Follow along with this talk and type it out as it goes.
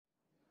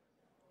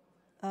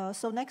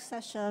So next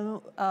session,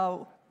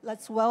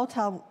 let's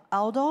welcome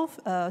Aldo,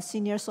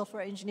 senior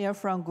software engineer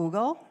from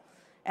Google,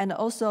 and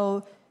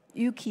also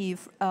Yuki,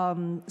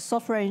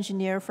 software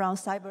engineer from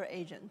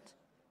CyberAgent.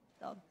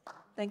 So,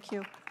 thank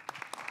you.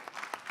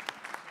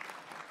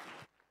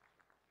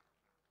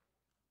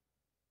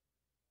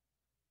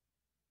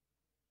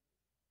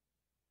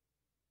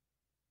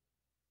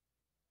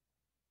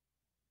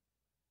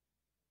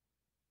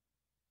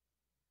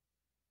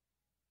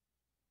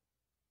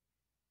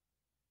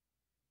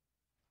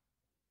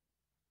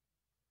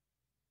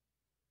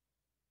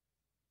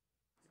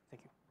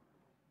 Thank you.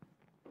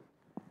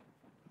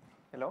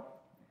 Hello?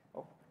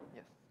 Oh,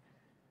 yes.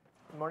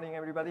 Good morning,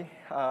 everybody.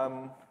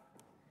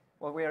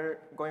 Well, we are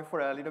going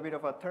for a little bit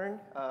of a turn.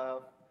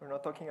 We're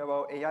not talking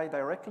about AI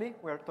directly.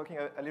 We're talking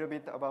a little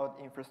bit about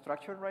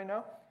infrastructure right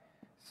now.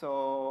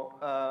 So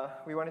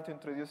we wanted to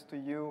introduce to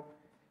you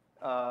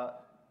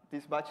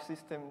this batch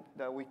system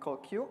that we call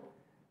Kueue.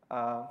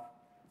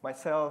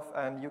 Myself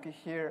and Yuki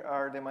here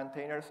are the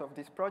maintainers of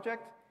this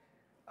project.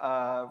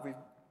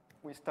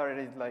 We started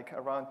it like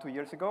around 2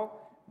 years ago,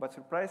 but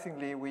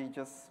surprisingly, we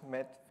just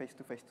met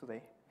face-to-face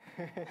today.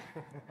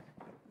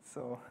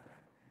 So,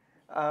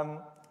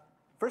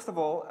 first of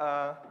all,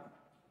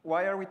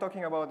 why are we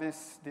talking about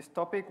this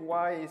topic?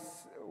 Why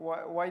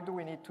do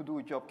we need to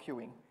do job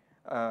queuing?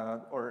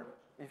 Or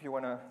if you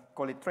want to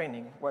call it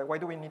training, why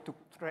do we need to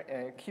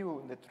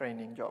queue the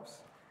training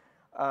jobs?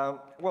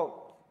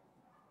 Well,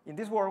 in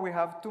this world, we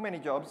have too many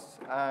jobs,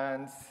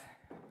 and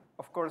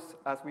of course,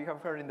 as we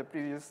have heard in the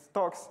previous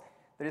talks,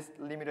 there is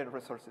limited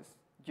resources.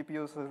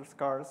 GPUs are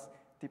scarce,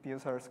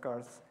 TPUs are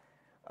scarce.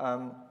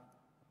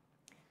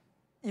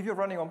 If you're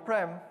running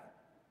on-prem,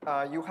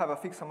 you have a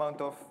fixed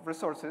amount of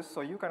resources,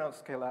 so you cannot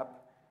scale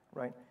up,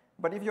 right?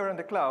 But if you're in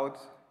the cloud,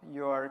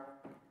 you are,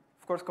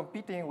 of course,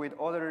 competing with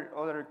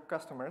other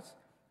customers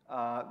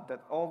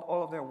that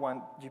all of them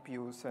want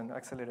GPUs and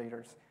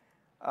accelerators.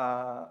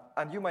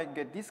 And you might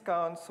get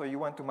discounts, so you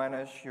want to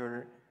manage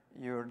your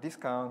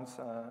discounts,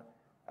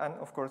 and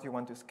of course, you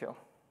want to scale.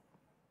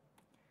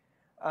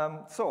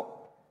 So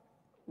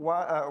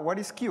what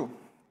is Kueue?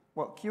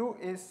 Well, Kueue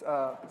is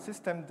a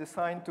system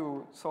designed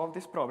to solve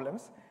these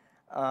problems.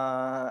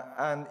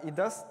 And it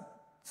does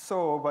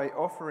so by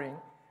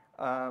offering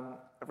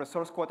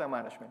resource quota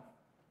management.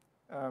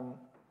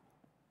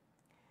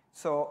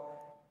 So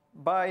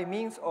by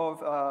means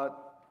of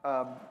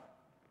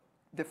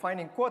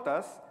defining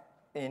quotas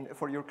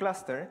for your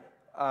cluster,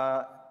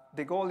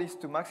 the goal is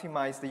to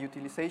maximize the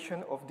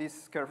utilization of these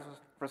scarce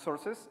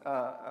resources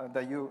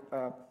that you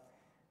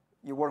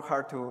work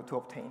hard to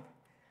obtain.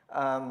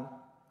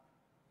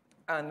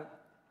 And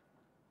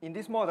in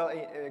this model,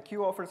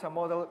 Kueue offers a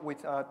model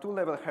with a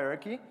two-level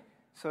hierarchy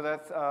so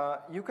that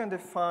you can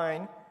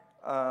define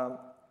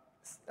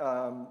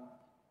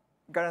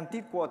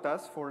guaranteed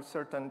quotas for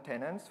certain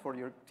tenants for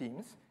your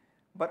teams,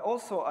 but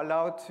also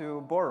allowed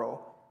to borrow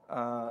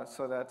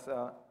so that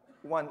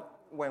when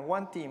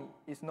one team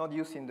is not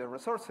using the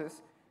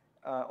resources,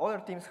 other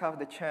teams have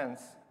the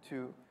chance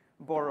to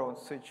borrow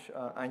such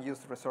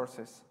unused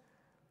resources.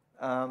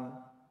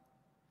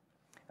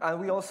 And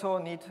we also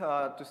need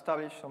to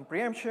establish some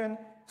preemption,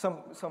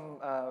 some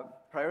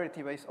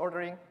priority-based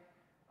ordering,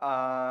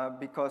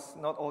 because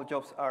not all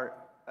jobs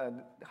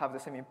have the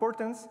same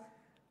importance.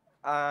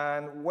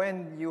 And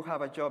when you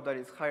have a job that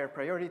is higher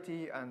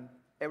priority and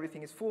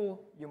everything is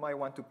full, you might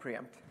want to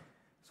preempt.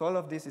 So all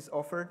of this is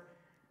offered.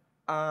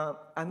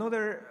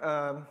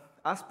 Another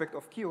aspect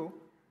of Kueue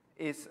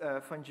is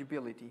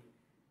fungibility.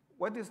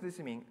 What does this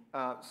mean?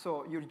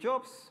 So your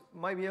jobs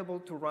might be able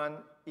to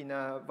run in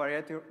a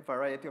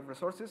variety of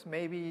resources.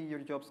 Maybe your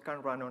jobs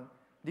can run on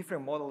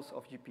different models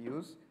of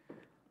GPUs.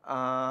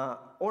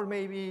 Or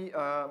maybe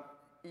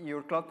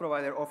your cloud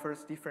provider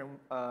offers different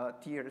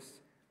tiers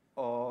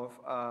of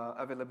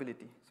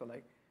availability. So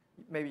like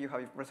maybe you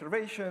have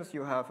reservations,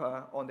 you have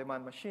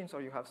on-demand machines,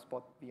 or you have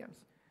spot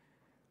VMs.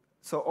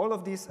 So all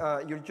of these,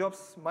 your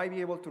jobs might be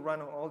able to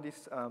run on all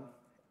these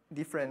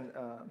different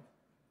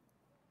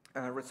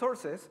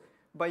resources,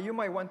 but you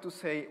might want to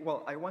say,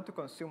 well, I want to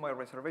consume my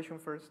reservation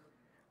first,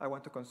 I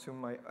want to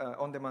consume my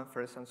on-demand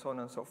first, and so on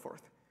and so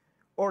forth,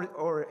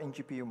 or in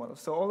GPU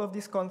models. So all of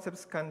these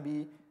concepts can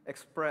be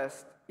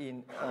expressed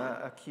in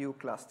a Kueue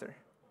cluster.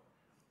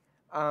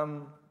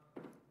 Kueue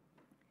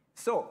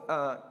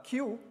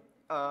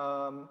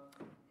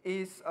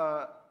is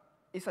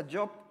a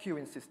job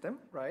queuing system,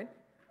 right?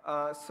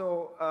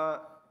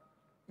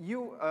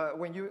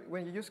 When you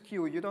use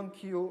Kueue, you don't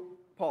queue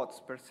pods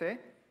per se.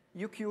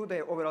 You queue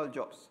the overall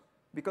jobs,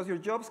 because your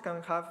jobs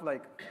can have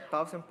like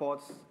 1,000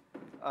 pods,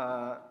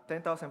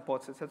 10,000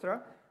 pods, etc.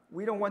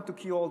 We don't want to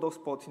queue all those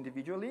pods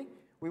individually.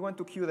 We want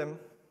to queue them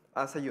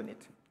as a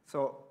unit.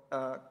 So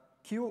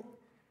Kueue,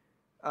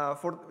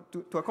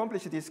 to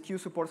accomplish this, Kueue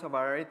supports a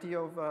variety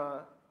of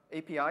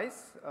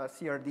APIs,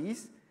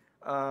 CRDs.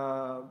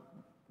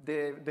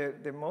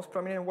 The most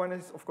prominent one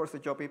is, of course, the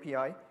job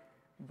API,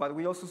 but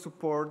we also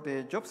support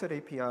the JobSet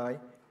API.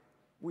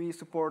 We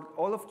support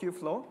all of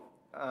Kubeflow,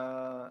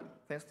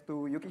 thanks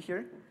to Yuki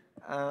here.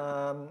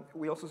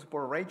 We also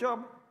support array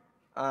job.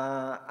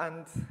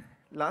 And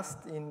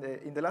last,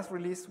 in the last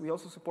release, we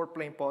also support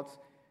plain pods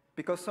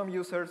because some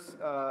users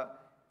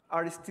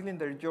are still in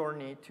their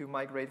journey to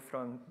migrate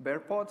from bare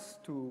pods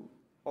to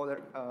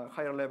other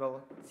higher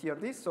level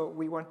CRDs. So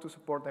we want to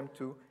support them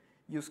to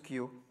use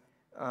Kueue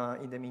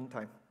in the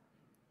meantime.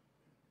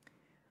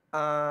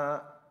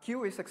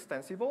 Kueue is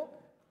extensible.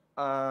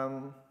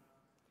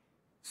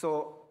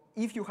 So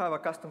if you have a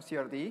custom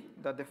CRD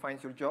that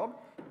defines your job,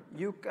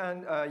 you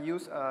can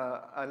use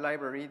a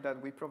library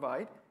that we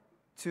provide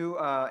to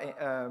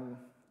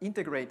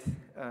integrate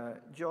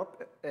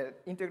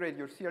integrate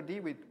your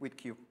CRD with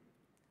Kueue.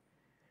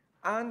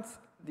 And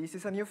this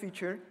is a new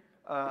feature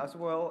as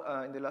well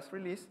in the last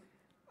release,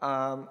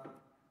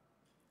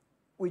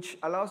 which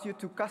allows you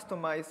to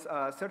customize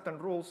certain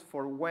rules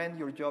for when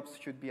your jobs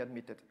should be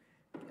admitted.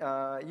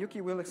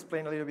 Yuki will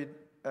explain a little bit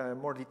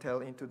more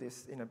detail into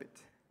this in a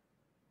bit.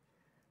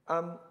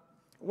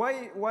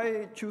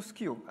 Why choose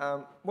Kueue?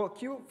 Well,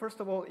 Kueue, first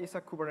of all, is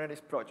a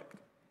Kubernetes project.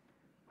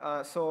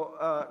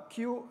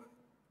 Kueue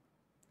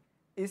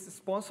is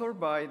sponsored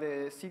by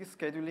the SIG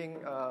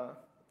scheduling,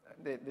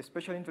 the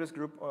special interest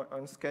group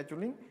on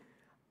scheduling.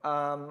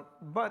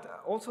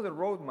 But also the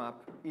roadmap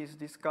is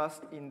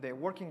discussed in the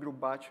working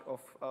group batch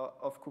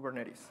of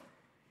Kubernetes.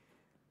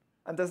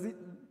 And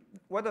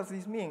what does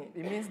this mean?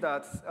 It means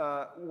that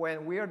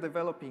when we are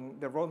developing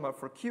the roadmap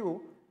for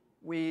Kueue,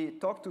 we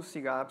talk to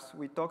SIG apps,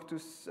 we talk to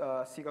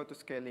SIG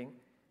autoscaling,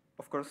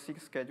 of course SIG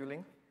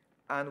scheduling,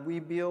 and we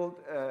build,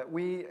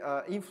 we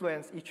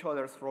influence each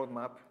other's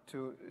roadmap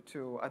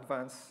to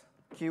advance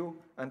Kueue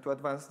and to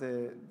advance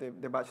the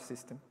batch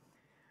system.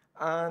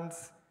 And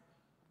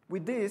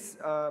with this,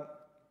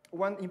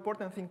 one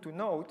important thing to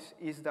note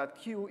is that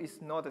Kueue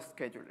is not a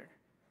scheduler.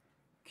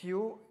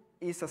 Kueue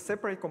is a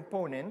separate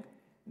component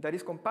that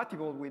is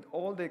compatible with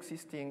all the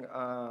existing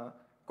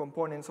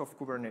components of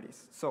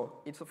Kubernetes.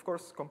 So it's, of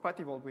course,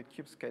 compatible with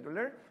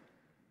kubescheduler.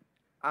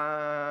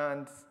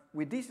 And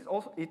with this,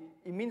 also, it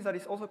means that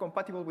it's also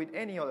compatible with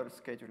any other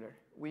scheduler.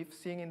 We've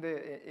seen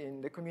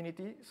in the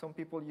community some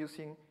people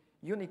using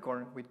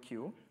Unicorn with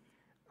Kueue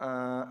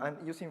and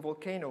using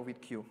Volcano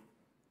with Kueue.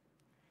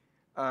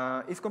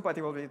 It's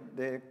compatible with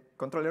the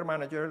controller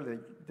manager,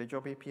 the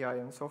job API,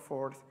 and so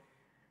forth.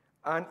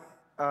 And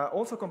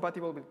also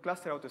compatible with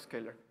cluster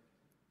autoscaler.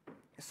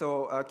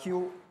 So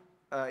Kueue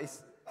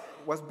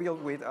was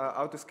built with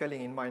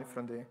autoscaling in mind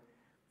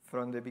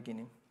from the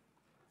beginning.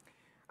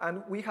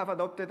 And we have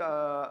adopted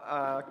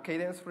a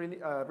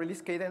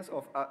release cadence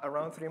of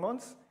around 3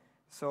 months.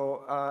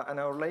 So, and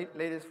our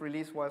latest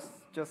release was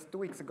just 2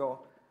 weeks ago,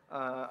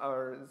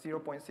 our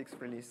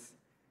 0.6 release.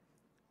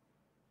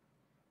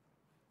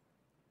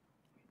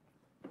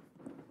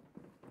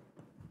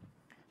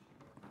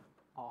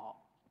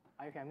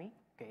 Are you hearing me?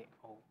 Okay.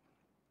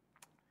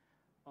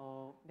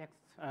 Next,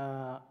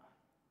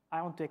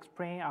 I want to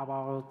explain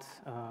about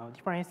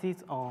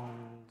differences on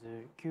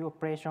the Kueue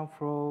operation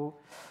flow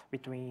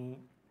between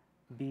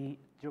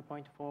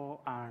V0.4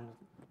 and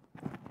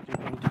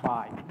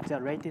 0.5, the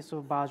latest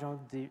version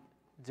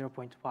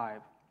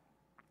 0.5.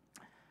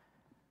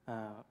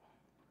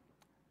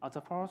 As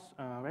a first,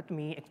 let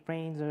me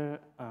explain the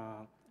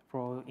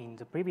flow in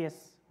the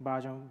previous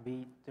version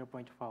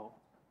V0.4.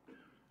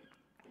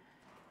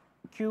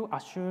 Kueue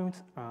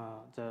assumes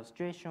the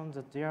situation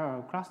that there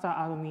are cluster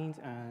admins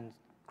and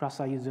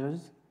cluster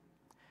users.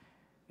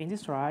 In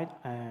this slide,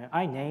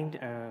 I named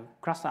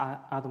cluster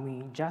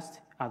admin just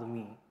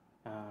admin,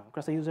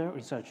 cluster user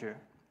researcher.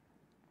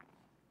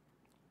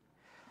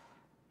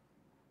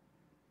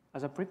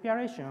 As a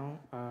preparation,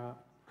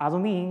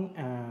 admin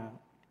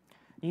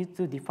needs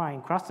to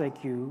define cluster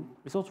queue,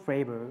 resource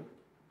flavor,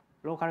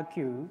 local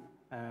queue.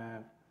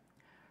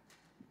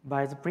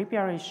 By the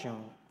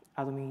preparation,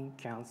 admin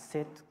can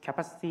set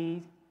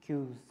capacity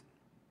queues.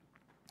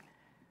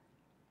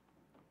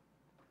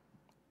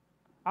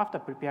 After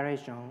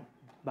preparation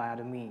by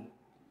admin,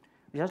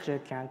 researcher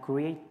can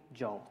create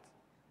jobs.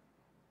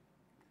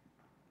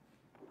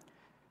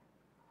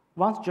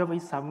 Once job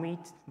is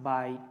submitted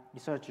by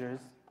researchers,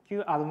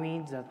 Kueue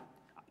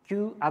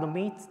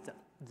admits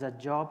the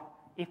job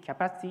if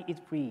capacity is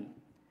free.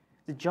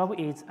 The job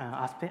is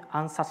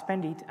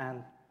unsuspended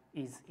and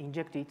is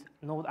injected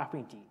node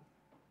affinity.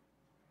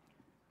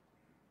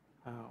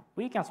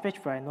 We can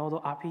specify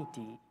node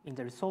affinity in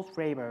the resource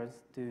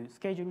flavors to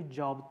schedule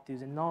jobs to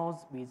the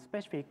nodes with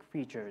specific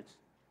features.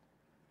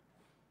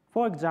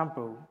 For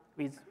example,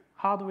 with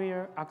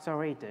hardware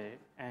accelerator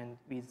and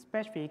with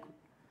specific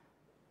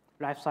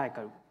life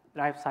cycle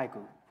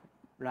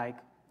like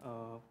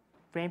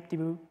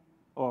preemptive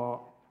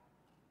or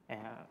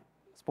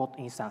spot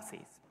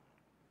instances.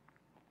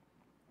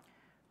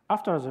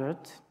 After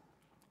that,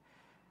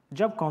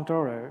 job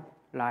controller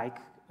like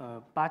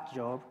batch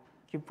job,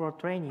 kubeflow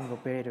training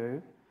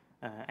operator,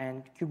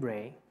 and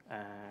kubearray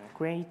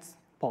creates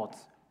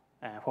pods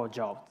for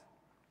jobs.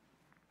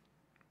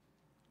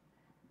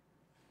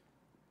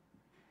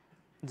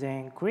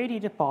 Then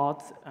created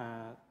pods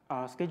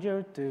are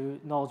scheduled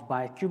to nodes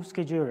by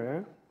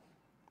kubescheduler.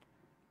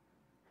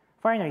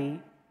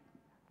 Finally,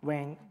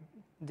 when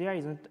there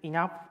isn't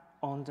enough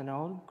on the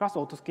node, cluster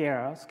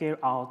autoscaler scale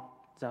out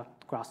the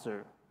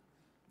cluster.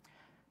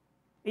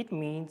 It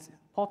means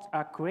pods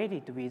are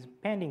created with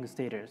pending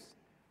status.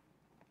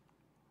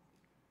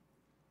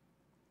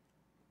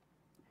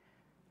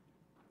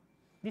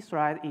 This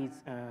slide is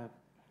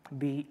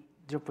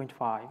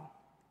B0.5.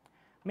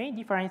 Main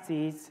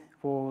differences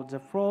for the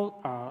flow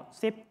are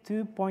step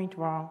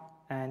 2.1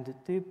 and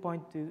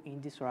 2.2 in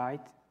this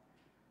slide.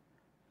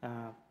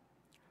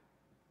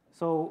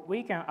 So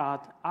we can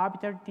add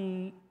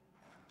arbitrary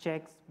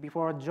checks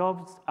before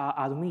jobs are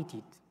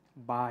admitted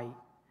by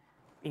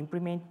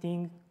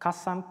implementing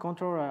custom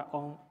controller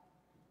on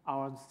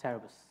our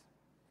service.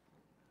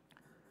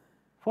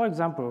 For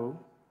example,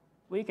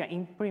 we can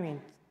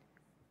implement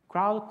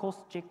cloud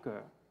cost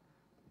checker.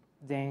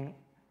 Then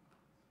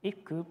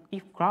if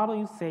cloud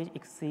usage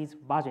exceeds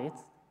budgets,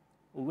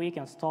 we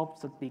can stop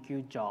the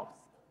DQ jobs.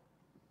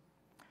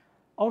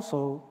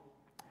 Also,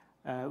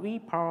 we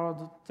powered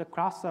the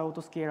cluster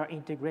autoscaler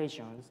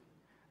integrations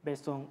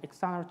based on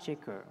external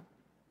checker.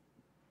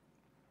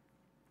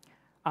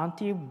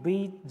 Until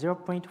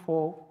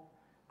B0.4,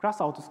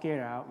 cluster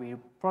autoscaler will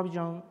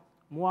provision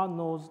more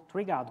nodes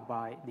triggered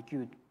by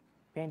DQ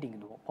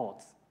pending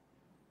pods.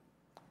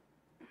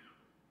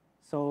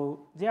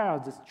 So there are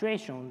the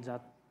situations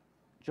that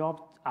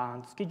jobs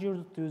are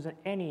scheduled to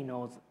any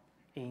nodes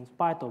in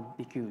spite of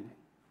DQ.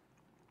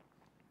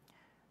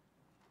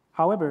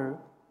 However,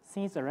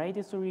 since the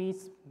latest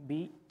release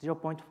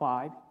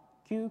B0.5,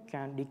 Kueue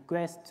can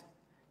request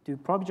to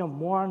provision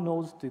more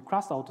nodes to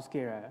cluster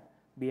autoscaler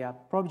via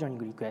provisioning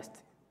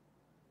request.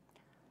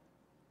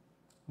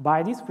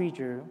 By this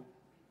feature,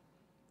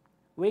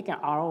 we can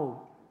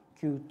allow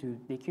Kueue to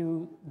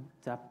DQ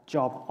the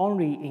job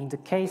only in the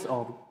case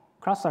of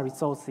cluster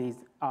resources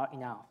are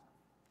enough.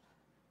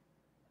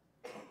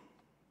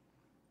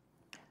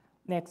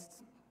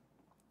 Next,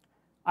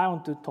 I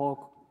want to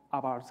talk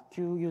about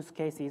Kueue use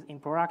cases in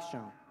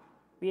production.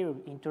 We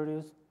will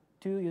introduce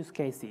 2 use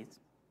cases.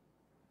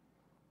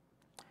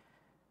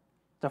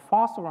 The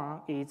first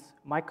one is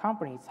my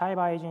company's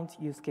CyberAgent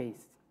use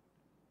case.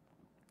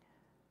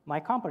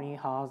 My company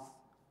has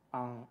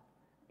an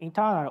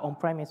internal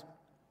on-premise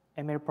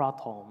ML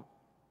platform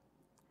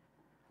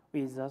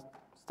with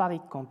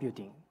static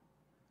computing.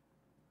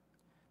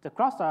 The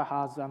cluster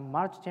has a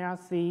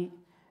multi-tenancy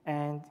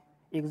and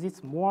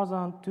exists more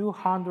than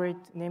 200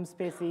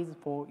 namespaces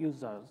for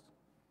users.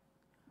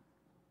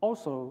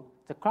 Also,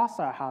 the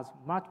cluster has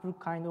multiple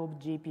kinds of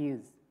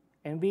GPUs,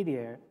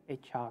 NVIDIA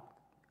H100,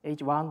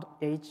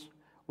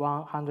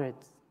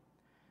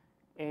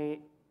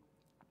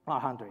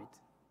 A100.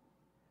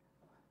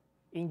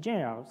 In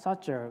general,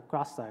 such a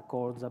cluster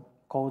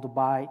called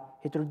by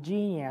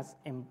heterogeneous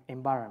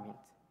environment.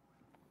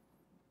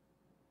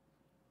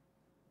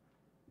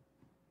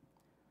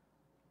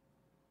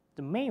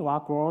 The main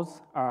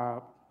workloads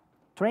are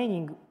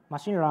training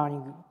machine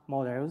learning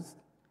models,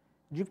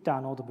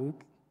 Jupyter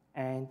Notebook,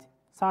 and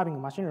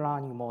serving machine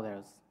learning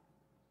models.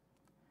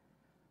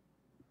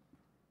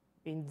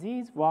 In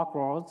these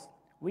workloads,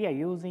 we are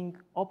using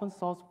open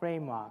source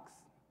frameworks,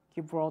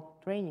 Kubeflow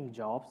training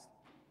jobs,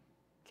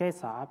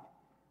 KSAB.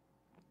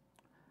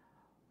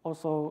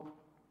 Also,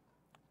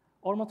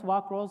 almost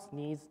workloads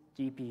need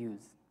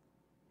GPUs.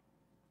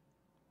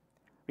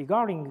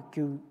 Regarding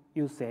Kueue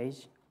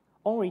usage,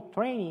 only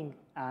training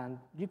and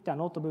Jupyter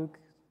Notebook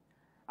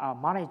are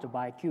managed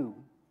by Kueue.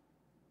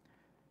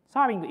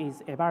 Serving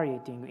is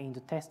evaluating in the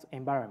test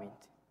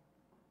environment.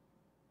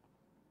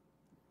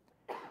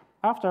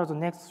 After the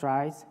next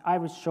slides, I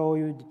will show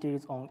you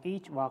details on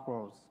each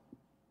workload.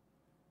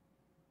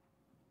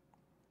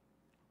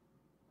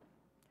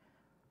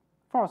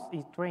 First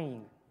is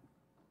training.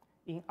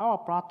 In our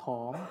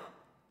platform,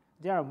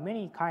 there are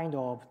many kinds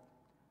of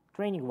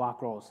training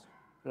workloads,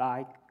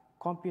 like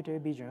computer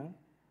vision,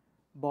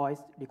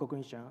 voice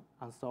recognition,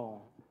 and so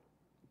on.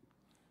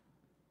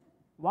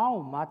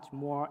 One much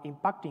more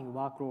impacting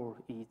workload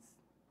is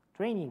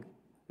training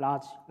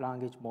large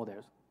language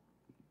models.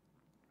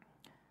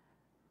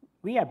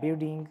 We are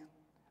building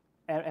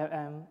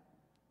LLM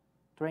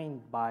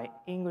trained by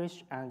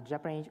English and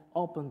Japanese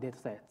open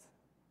datasets.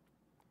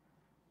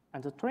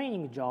 And the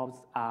training jobs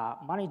are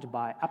managed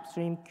by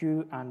upstream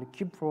Kueue and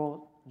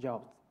Kubeflow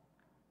jobs.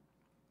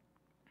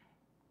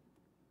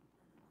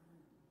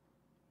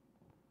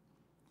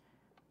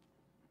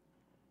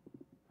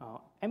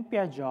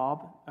 MPI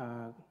job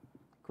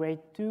create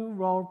 2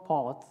 role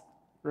pods,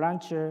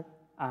 launcher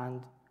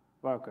and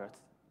workers.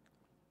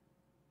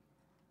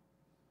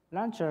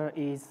 Launcher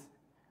is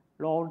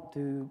role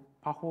to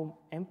perform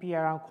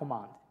MPI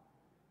command.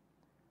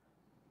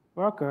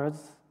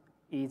 Workers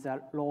is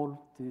a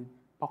role to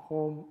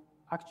perform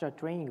actual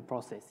training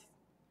process.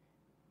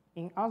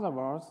 In other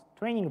words,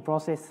 training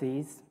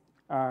processes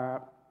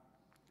are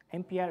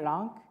MPI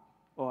rank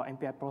or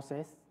MPI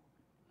process.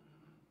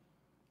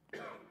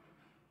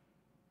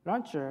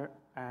 Launcher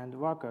and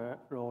worker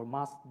role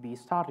must be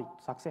started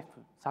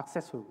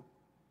successful.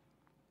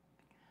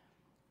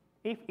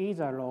 If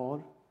either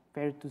role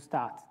fails to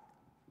start,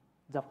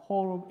 the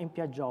whole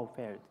entire job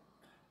failed.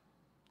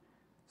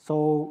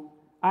 So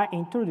I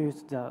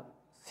introduced the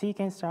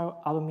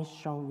sequential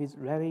admission with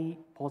ready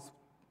post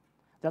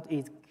that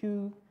is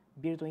Kueue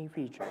built-in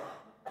feature.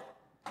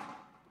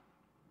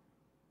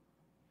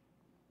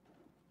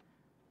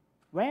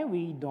 When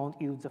we don't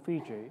use the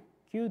feature,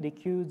 Kueue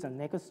dequeues the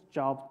next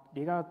job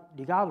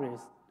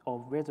regardless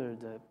of whether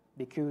the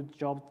dequeued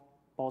job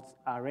pods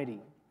are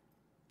ready.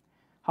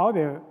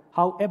 However,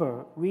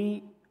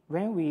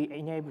 when we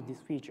enable this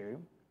feature,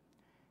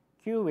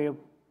 Kueue will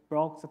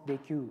block the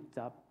dequeue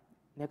the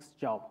next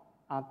job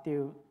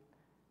until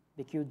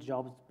the queued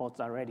job pods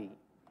are ready.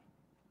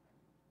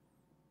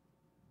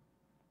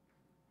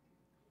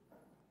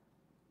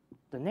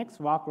 The next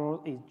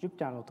workload is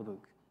Jupyter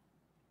Notebook.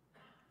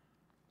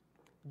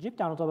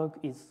 Jupyter Notebook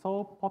is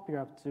so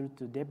popular tool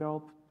to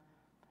develop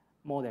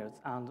models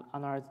and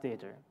analyze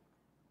data.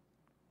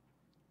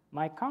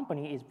 My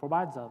company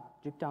provides a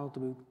Jupyter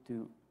Notebook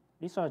to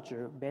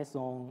researchers based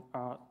on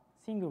a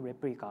single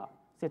replica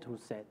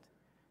statehood set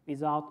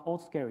without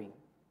auto-scaling.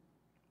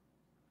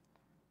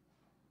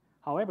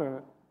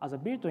 However, as a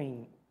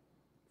built-in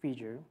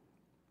feature,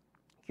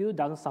 Kueue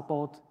doesn't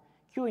support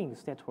queuing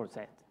statehood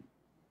set.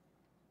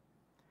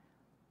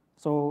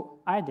 So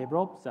I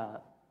developed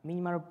the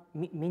minimal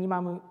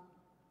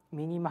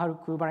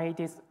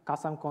Kubernetes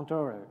custom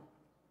controller.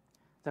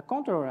 The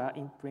controller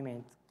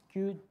implements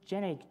Kueue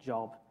generic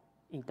job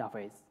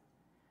interface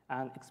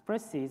and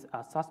expresses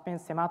a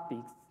suspense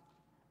semantics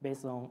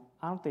based on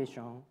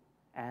annotation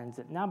and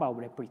the number of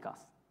replicas.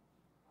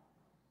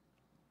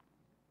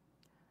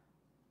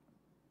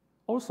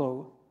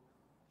 Also,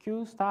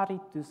 Kueue started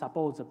to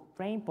support the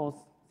plain pods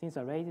since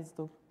the latest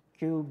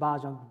Kueue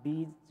version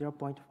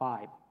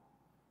v0.5.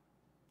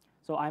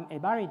 So I'm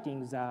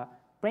evaluating the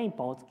plain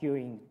pods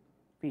queuing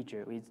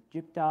feature with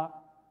Jupyter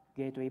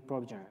Gateway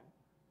Provisioner.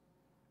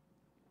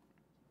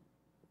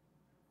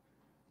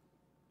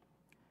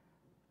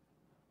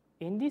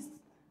 In this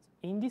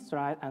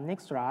slide and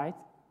next slide,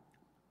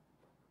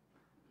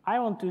 I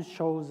want to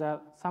show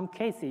some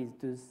cases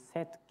to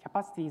set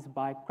capacities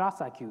by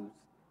cluster queues.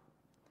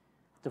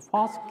 The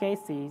first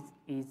case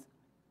is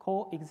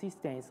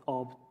coexistence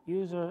of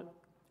user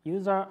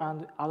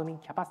and admin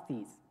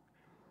capacities.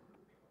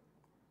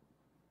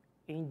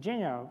 In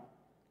general,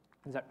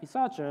 the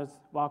researcher's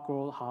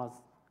workload has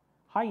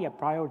higher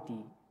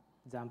priority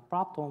than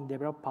platform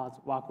developers'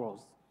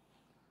 workloads.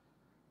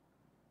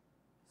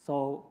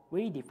 So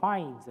we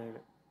define the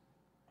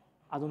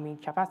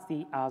admin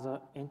capacity as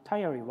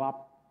entirely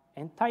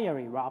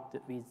wrapped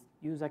with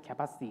user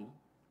capacity.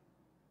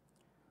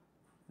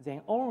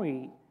 Then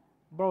only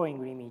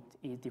borrowing limit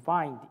is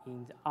defined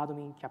in the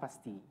admin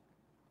capacity.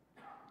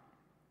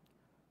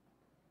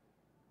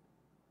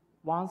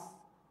 Once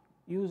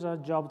user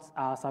jobs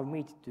are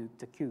submitted to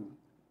the queue,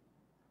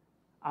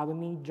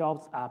 admin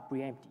jobs are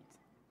preempted.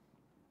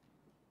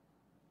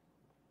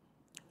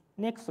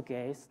 Next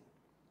case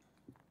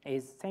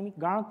is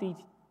semi-guaranteed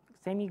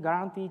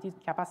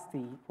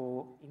capacity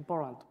for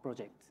important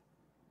projects.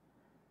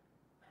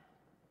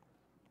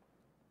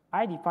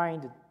 I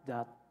defined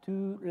the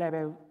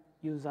two-level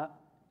user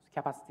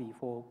capacity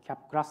for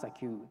cluster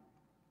queue.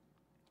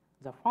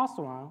 The first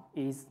one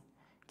is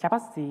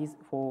capacities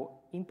for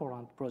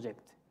important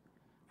project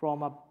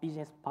from a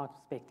business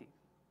perspective.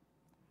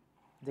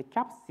 The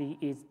capacity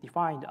is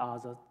defined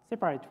as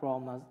separate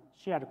from a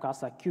shared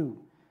cluster queue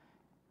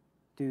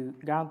to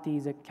guarantee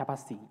the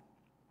capacity.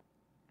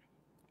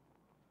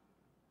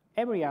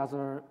 Every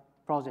other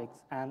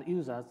projects and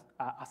users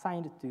are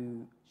assigned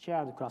to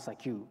shared cluster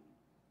queue.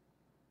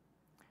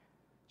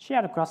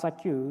 Shared cluster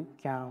queue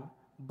can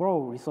borrow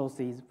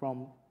resources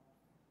from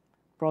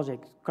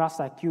project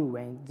cluster queue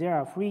when they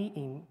are free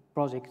in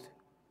project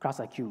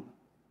cluster queue.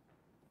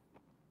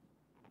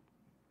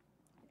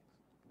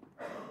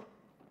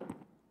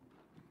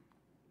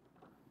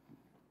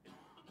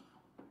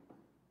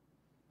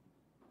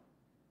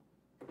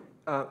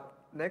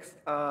 Next,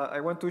 I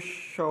want to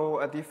show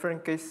a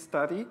different case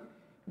study.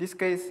 This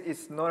case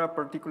is not a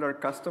particular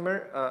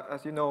customer.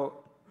 As you know,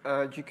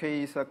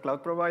 GK is a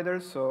cloud provider,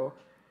 so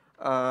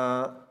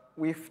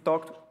we've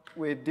talked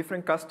with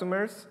different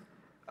customers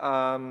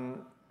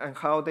and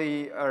how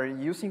they are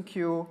using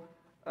Kueue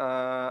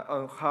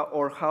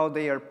or how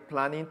they are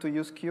planning to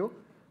use Kueue.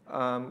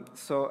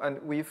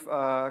 And we've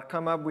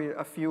come up with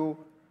a few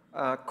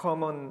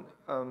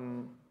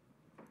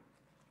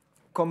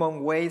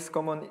common ways,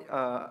 common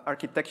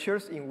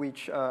architectures in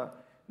which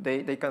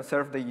they can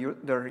serve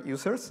their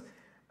users.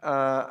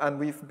 And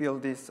we've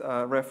built this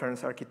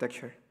reference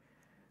architecture.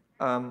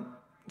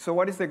 So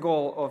what is the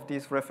goal of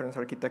this reference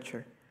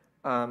architecture?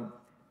 Well,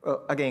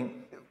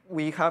 again,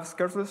 we have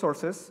scarce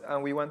resources,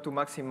 and we want to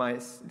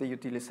maximize the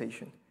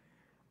utilization.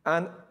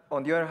 And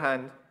on the other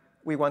hand,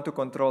 we want to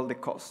control the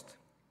cost.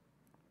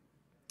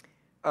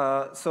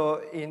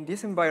 So in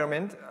this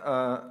environment,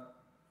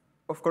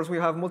 of course, we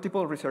have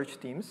multiple research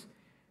teams.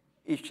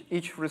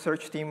 Each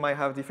research team might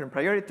have different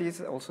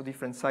priorities, also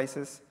different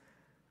sizes.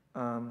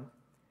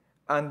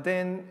 And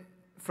then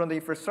from the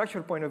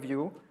infrastructure point of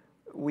view,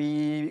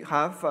 we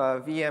have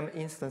VM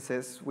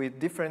instances with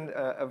different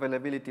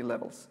availability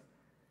levels.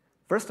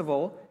 First of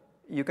all,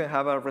 you can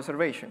have a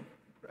reservation.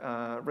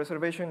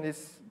 Reservation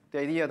is the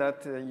idea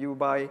that you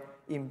buy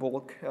in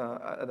bulk,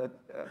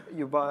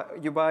 you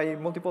buy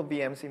multiple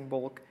VMs in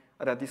bulk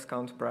at a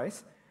discount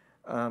price.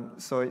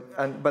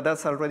 But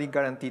that's already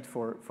guaranteed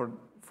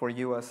for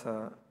you as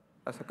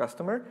a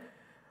customer.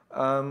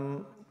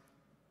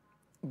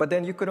 But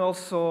then you can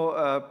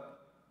also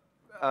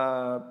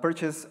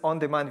purchase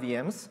on-demand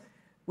VMs,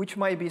 which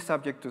might be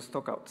subject to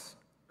stockouts.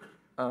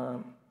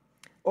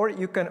 Or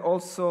you can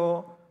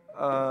also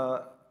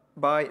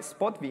buy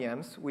spot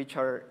VMs, which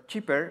are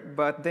cheaper,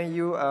 but then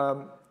you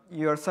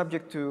are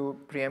subject to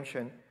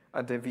preemption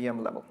at the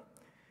VM level.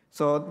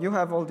 So you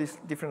have all these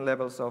different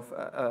levels of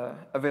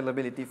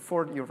availability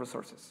for your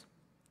resources.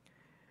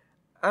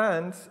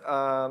 And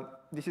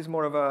this is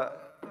more of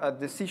a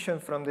decision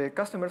from the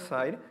customer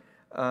side.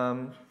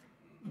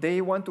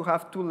 They want to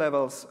have two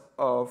levels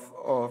of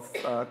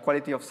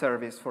quality of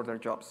service for their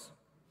jobs.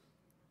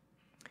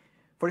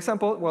 For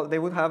example, well, they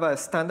would have a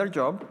standard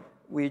job,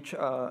 which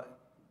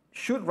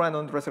should run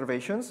on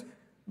reservations,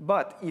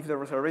 but if the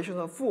reservations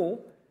are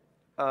full,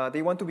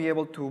 they want to be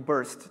able to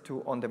burst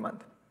to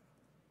on-demand.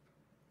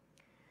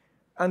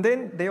 And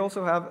then they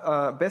also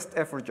have best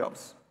effort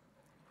jobs.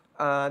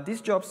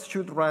 These jobs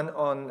should run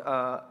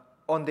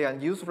on the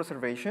unused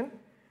reservation,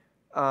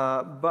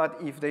 but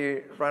if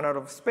they run out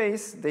of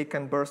space, they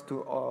can burst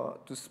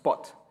to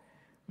spot.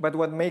 But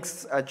what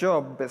makes a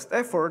job best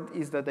effort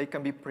is that they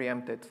can be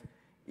preempted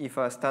if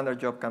a standard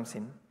job comes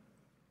in.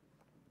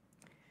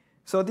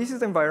 So this is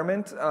the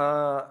environment,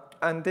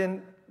 and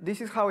then this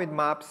is how it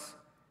maps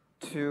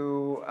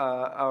to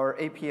our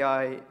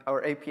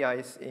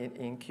APIs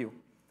in Kueue.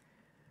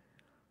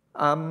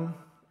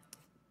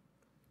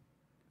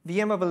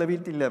 VM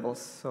availability levels,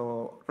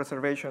 so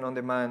reservation, on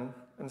demand,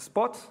 and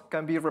spot,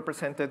 can be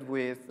represented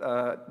with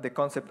the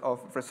concept of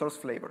resource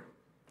flavor.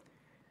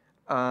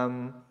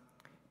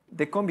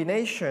 The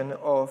combination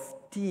of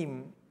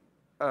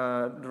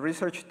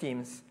research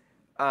teams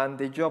and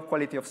the job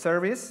quality of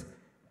service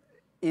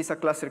is a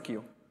cluster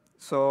queue.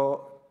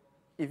 So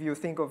if you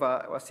think of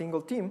a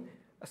single team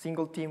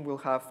will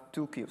have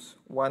two queues,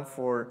 one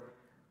for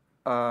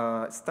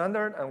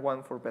standard and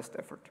one for best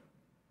effort.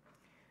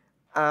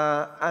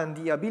 And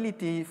the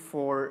ability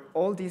for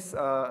all these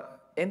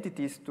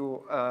entities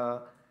to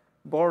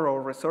borrow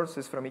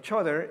resources from each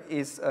other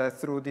is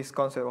through this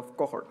concept of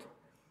cohort,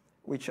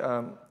 which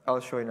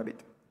I'll show in a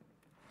bit.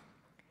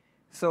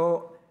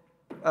 So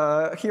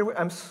here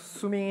I'm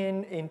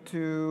zooming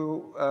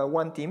into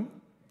one team.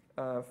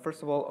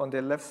 First of all, on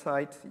the left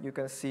side, you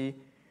can see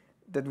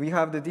that we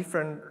have the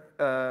different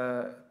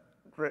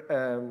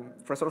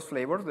resource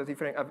flavors, the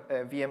different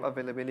VM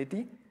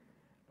availability,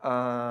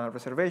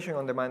 reservation,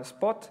 on-demand,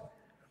 spot.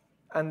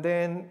 And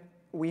then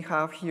we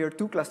have here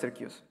two cluster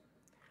queues.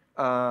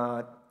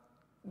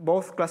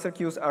 Both cluster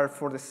queues are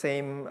for the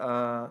same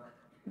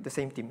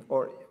team.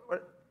 Or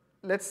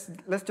let's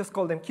just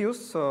call them queues,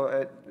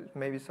 so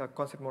maybe it's a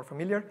concept more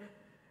familiar.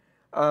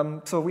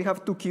 So we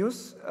have two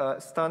queues,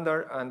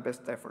 standard and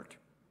best effort.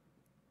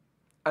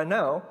 And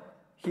now,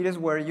 here is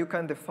where you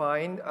can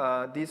define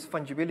this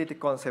fungibility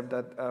concept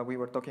that we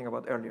were talking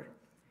about earlier.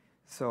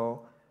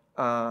 So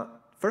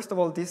first of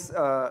all, these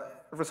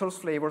resource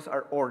flavors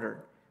are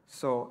ordered.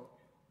 So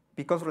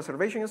because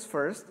reservation is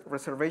first,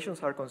 reservations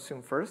are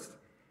consumed first,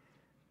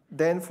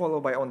 then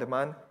followed by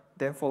on-demand,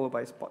 then followed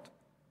by spot.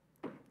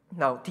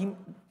 Now, Team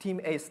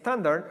A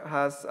standard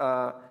has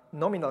a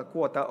nominal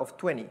quota of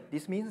 20.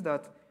 This means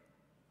that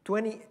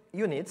 20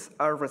 units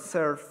are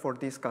reserved for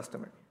this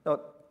customer. Now,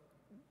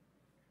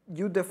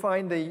 you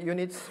define the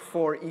units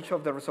for each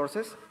of the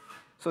resources.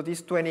 So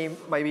these 20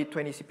 might be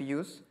 20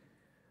 CPUs,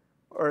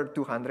 or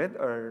 200,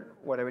 or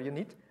whatever you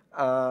need,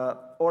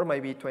 or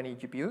might be 20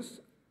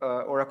 GPUs,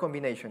 or a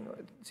combination,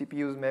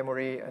 CPUs,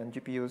 memory, and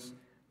GPUs,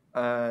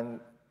 and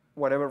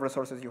whatever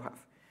resources you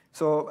have.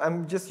 So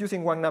I'm just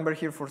using one number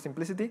here for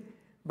simplicity,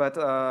 but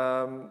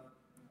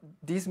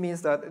this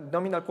means that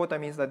nominal quota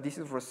means that this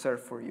is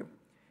reserved for you.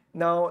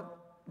 Now,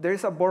 there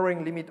is a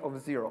borrowing limit of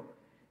 0.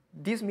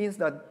 This means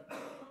that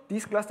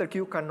this cluster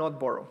queue cannot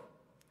borrow.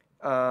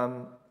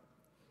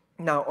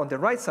 Now, on the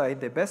right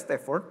side, the best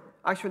effort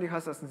actually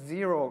has a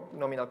 0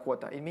 nominal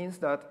quota. It means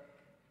that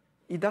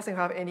it doesn't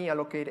have any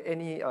allocated,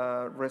 any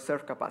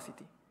reserve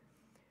capacity.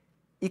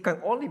 It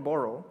can only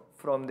borrow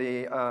from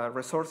the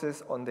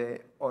resources on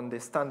the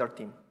standard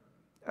team.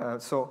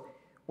 So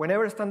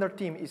whenever standard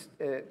team is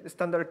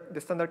the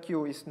standard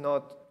queue is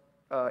not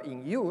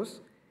in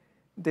use,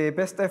 the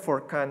best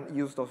effort can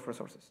use those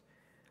resources.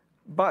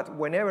 But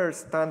whenever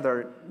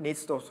standard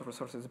needs those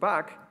resources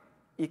back,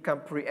 it can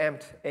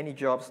preempt any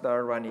jobs that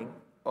are running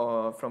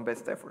from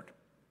best effort.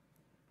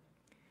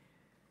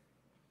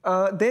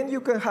 Then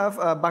you can have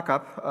a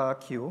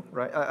backup queue,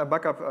 right? A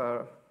backup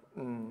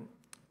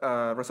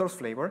resource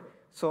flavor.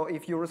 So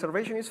if your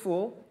reservation is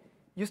full,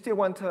 you still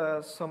want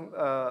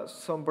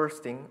some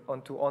bursting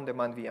onto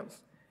on-demand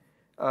VMs.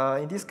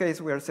 In this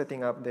case, we are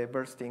setting up the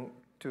bursting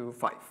to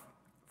 5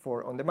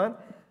 for on-demand.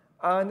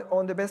 And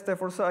on the best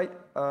effort side,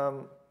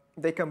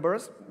 they can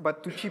burst,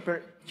 but to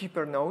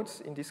cheaper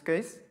nodes, in this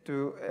case,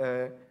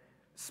 to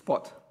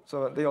spot.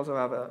 So they also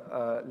have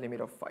a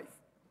limit of 5.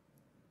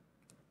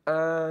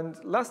 And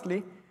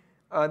lastly,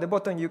 at the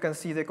bottom, you can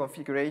see the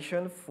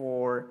configuration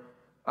for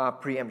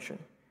preemption.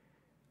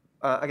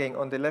 Again,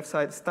 on the left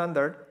side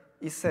standard,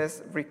 it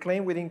says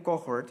reclaim within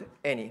cohort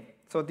any.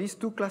 So these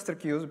two cluster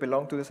queues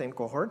belong to the same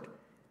cohort.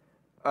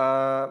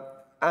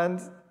 And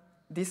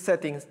these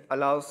settings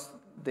allows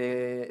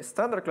the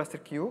standard cluster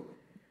queue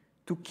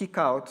to kick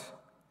out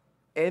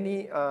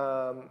any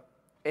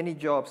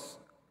jobs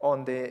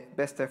on the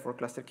best effort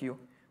cluster queue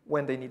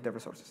when they need the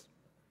resources.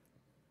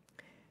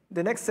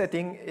 The next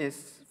setting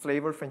is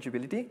flavor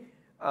fungibility.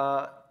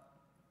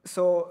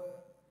 So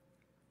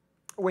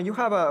when you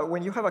have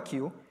a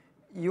queue,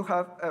 when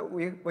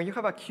you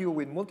have a queue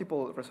with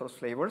multiple resource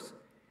flavors,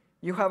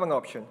 you have an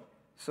option.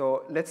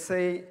 So let's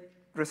say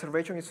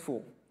reservation is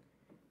full.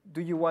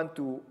 Do you want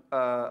to,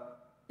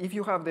 if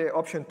you have the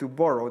option to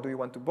borrow, do you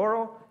want to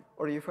borrow?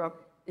 Or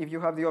if you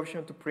have the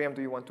option to preempt,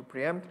 do you want to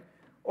preempt?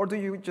 Or do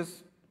you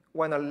just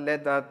want to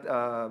let that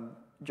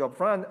job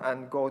run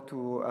and go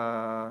to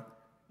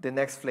the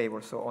next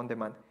flavor, so on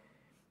demand?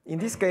 In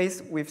this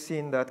case, we've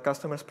seen that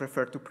customers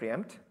prefer to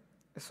preempt.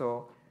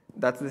 So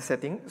that's the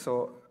setting.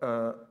 So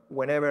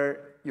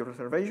whenever your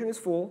reservation is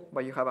full,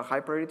 but you have a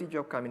high priority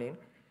job coming in,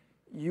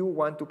 you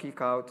want to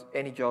kick out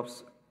any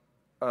jobs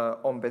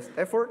on best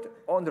effort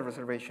on the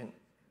reservation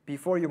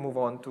before you move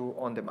on to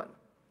on-demand.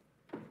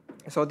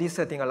 So this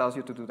setting allows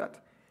you to do that.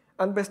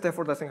 And best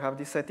effort doesn't have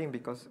this setting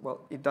because,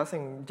 well, it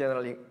doesn't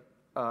generally,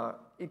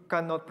 it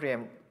cannot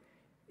preempt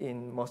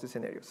in most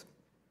scenarios.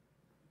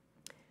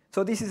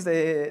 So this is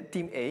the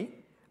team A.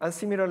 And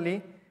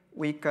similarly,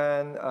 we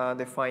can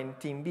define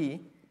team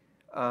B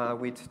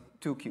with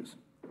 2 queues.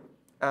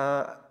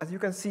 As you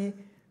can see,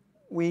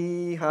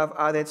 we have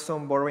added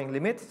some borrowing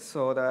limits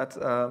so that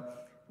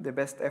the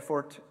best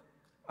effort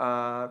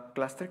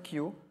cluster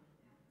queue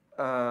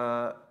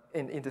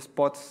in the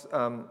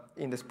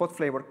spot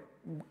flavor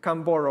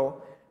can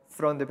borrow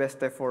from the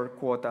best effort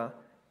quota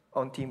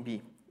on team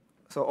B.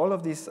 So all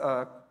of these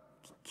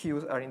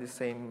queues are in the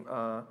same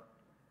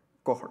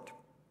cohort.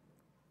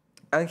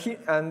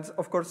 And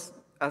of course,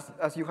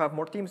 as you have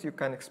more teams, you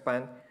can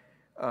expand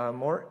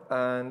more.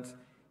 And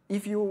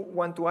if you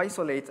want to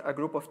isolate a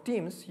group of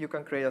teams, you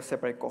can create a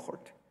separate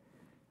cohort.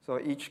 So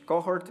each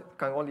cohort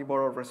can only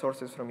borrow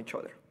resources from each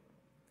other.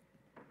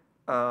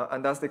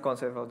 And that's the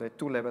concept of the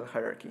 2-level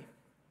hierarchy.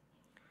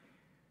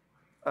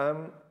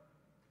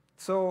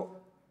 So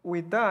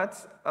with that,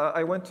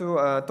 I want to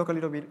talk a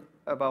little bit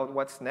about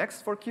what's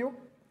next for Kueue.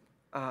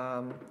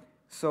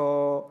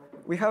 So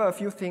we have a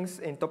few things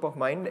in top of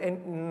mind,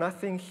 and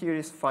nothing here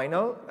is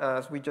final,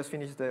 as we just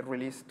finished the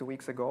release 2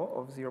 weeks ago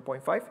of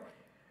 0.5.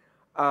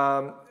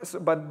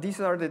 But these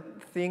are the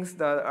things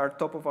that are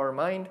top of our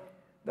mind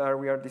that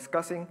we are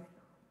discussing.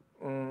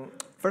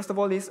 First of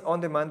all is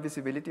on-demand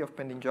visibility of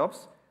pending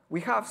jobs.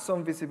 We have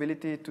some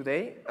visibility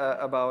today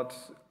about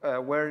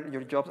where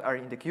your jobs are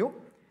in the queue,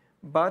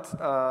 but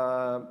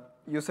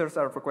users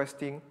are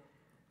requesting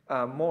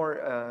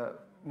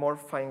more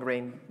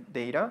fine-grained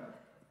data,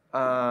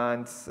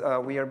 and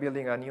we are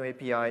building a new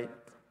API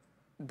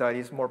that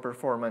is more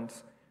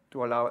performant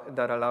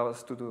that allows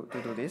us to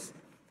do this.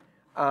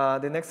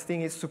 The next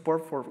thing is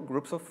support for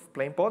groups of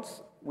plain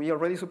pods. We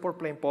already support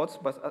plain pods,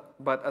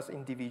 but as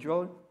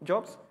individual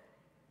jobs.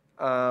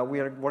 We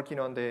are working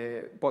on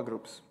the pod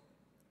groups.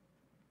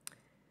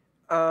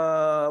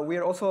 We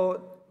are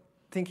also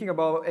thinking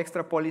about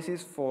extra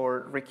policies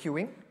for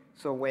requeuing.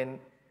 So when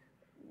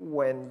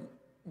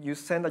you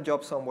send a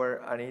job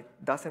somewhere and it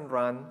doesn't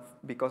run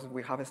because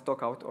we have a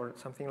stock out or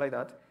something like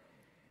that,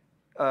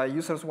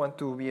 users want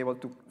to be able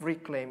to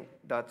reclaim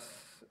that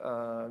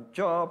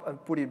job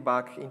and put it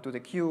back into the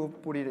queue,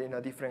 put it in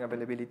a different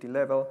availability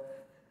level.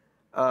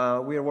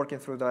 We are working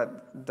through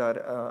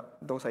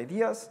those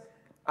ideas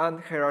and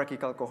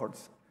hierarchical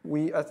cohorts.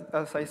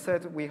 As I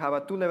said, we have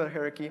a 2-level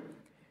hierarchy.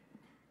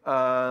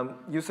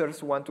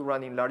 Users want to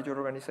run in larger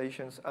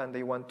organizations, and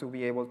they want to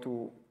be able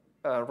to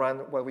run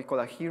what we call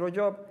a hero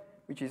job,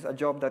 which is a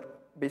job that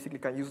basically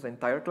can use the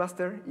entire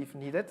cluster if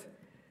needed.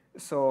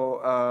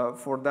 So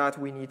for that,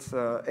 we need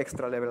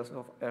extra levels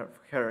of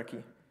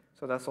hierarchy.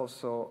 So that's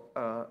also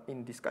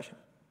in discussion.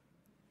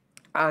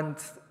 And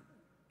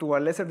to a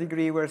lesser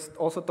degree, we're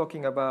also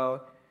talking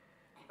about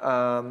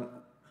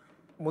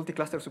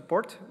multi-cluster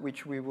support,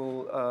 which we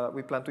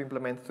plan to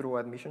implement through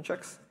admission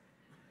checks.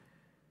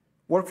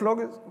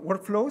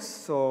 Workflows,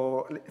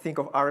 so think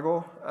of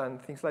Argo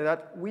and things like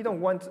that. We don't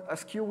want,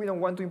 as Kueue, we don't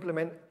want to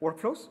implement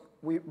workflows,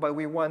 but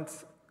we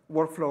want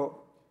workflow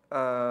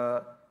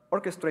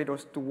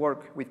orchestrators to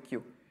work with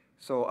Kueue.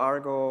 So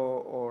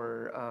Argo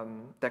or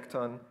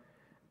Tekton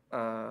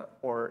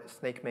or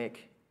SnakeMake,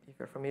 if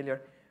you're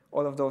familiar.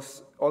 All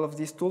of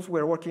these tools,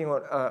 we're working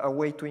on a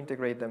way to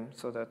integrate them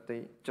so that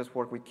they just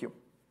work with Kueue.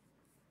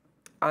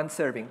 And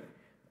serving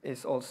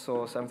is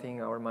also something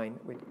in our mind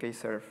with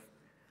Kserve.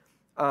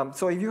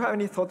 So if you have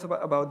any thoughts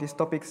about these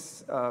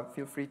topics,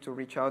 feel free to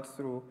reach out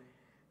through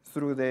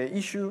the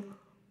issue,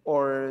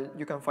 or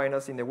you can find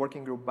us in the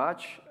working group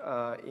batch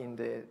in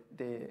the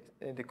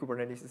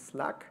Kubernetes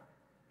Slack.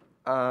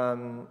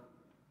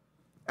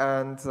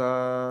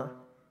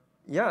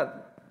 Yeah,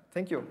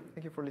 thank you.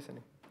 Thank you for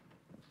listening.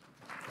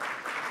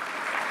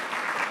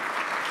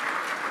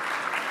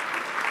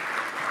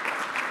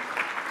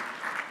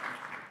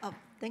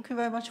 Thank you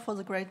very much for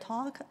the great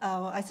talk.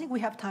 I think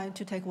we have time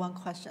to take one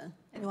question.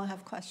 Anyone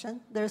have a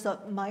question? There's a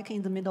mic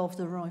in the middle of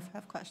the room if you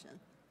have a question.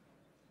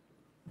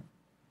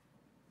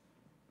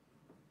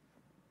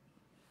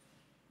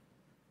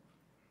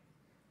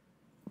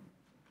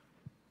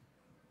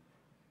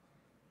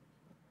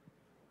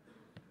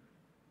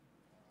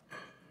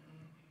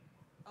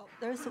 Oh,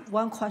 there's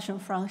one question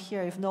from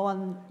here. If no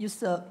one used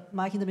the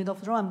mic in the middle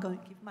of the room, I'm going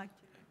to give mic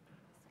to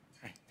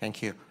you.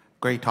 Thank you.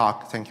 Great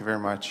talk. Thank you very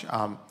much.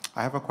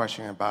 I have a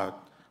question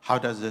about how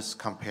does this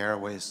compare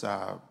with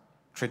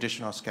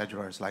traditional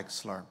schedulers like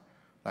Slurm?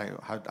 Like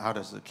how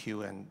does the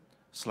Kueue and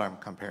Slurm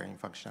compare in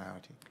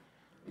functionality?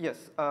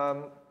 Yes,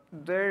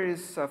 there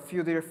is a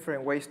few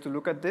different ways to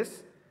look at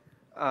this.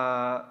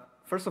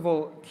 First of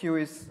all, Kueue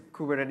is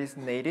Kubernetes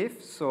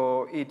native,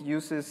 so it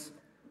uses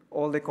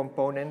all the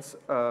components,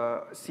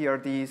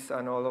 CRDs,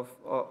 and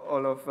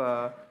all of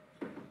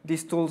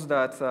these tools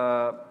that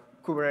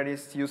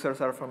Kubernetes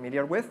users are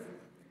familiar with.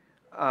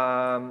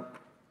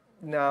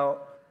 Now,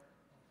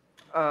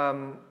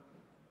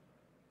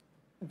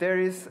 there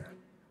is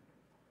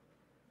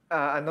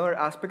another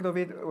aspect of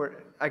it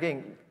where,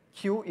 again,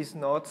 Kueue is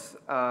not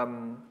a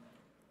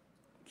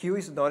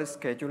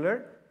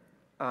scheduler,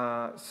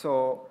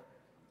 so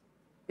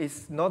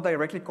it's not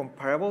directly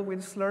comparable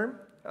with Slurm.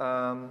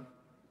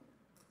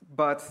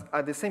 But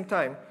at the same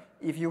time,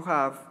 if you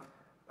have,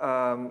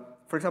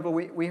 for example,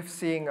 we have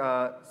seen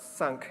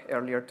Sunk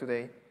earlier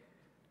today,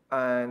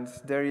 and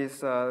there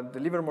is the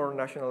Livermore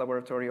National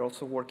Laboratory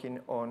also working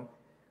on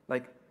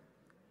like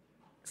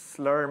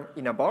Slurm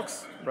in a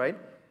box, right?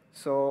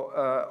 So,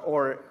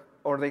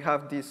 or they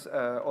have this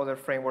other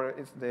framework,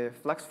 it's the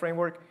Flux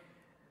framework,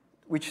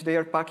 which they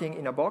are packing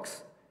in a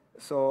box.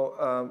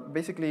 So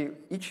basically,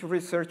 each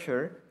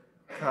researcher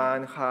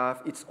can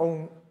have its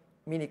own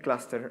mini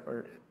cluster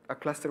or a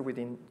cluster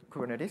within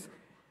Kubernetes.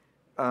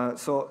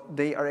 So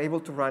they are able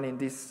to run in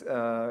this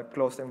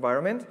closed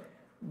environment.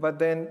 But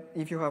then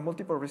if you have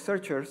multiple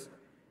researchers,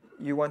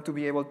 you want to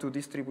be able to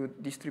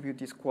distribute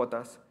these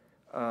quotas,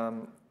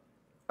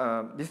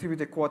 distribute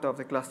the quota of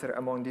the cluster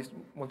among these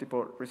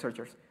multiple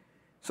researchers.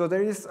 So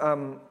there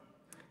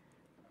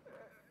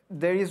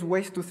is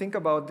ways to think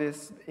about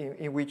this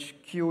in which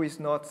Kueue is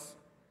not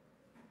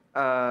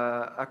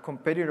a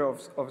competitor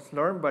of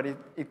Slurm, but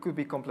it could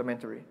be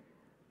complementary.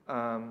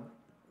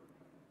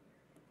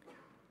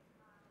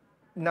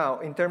 Now,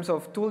 in terms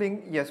of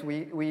tooling, yes,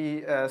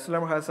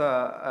 Slurm has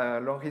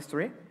a long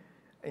history.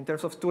 In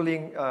terms of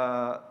tooling,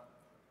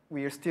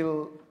 we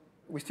still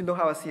don't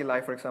have a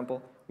CLI, for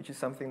example, which is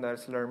something that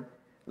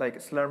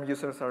Slurm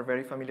users are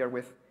very familiar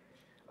with.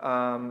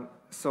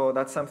 So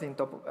that's something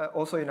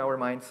also in our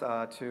minds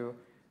to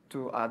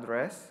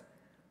address.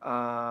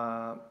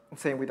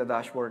 Same with the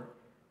dashboard,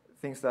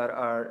 things that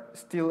are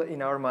still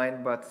in our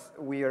mind, but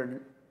we are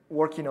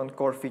working on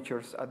core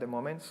features at the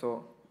moment,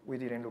 so we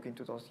didn't look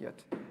into those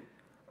yet.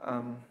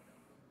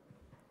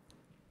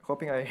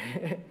 Hoping I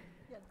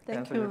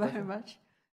Thank you very much.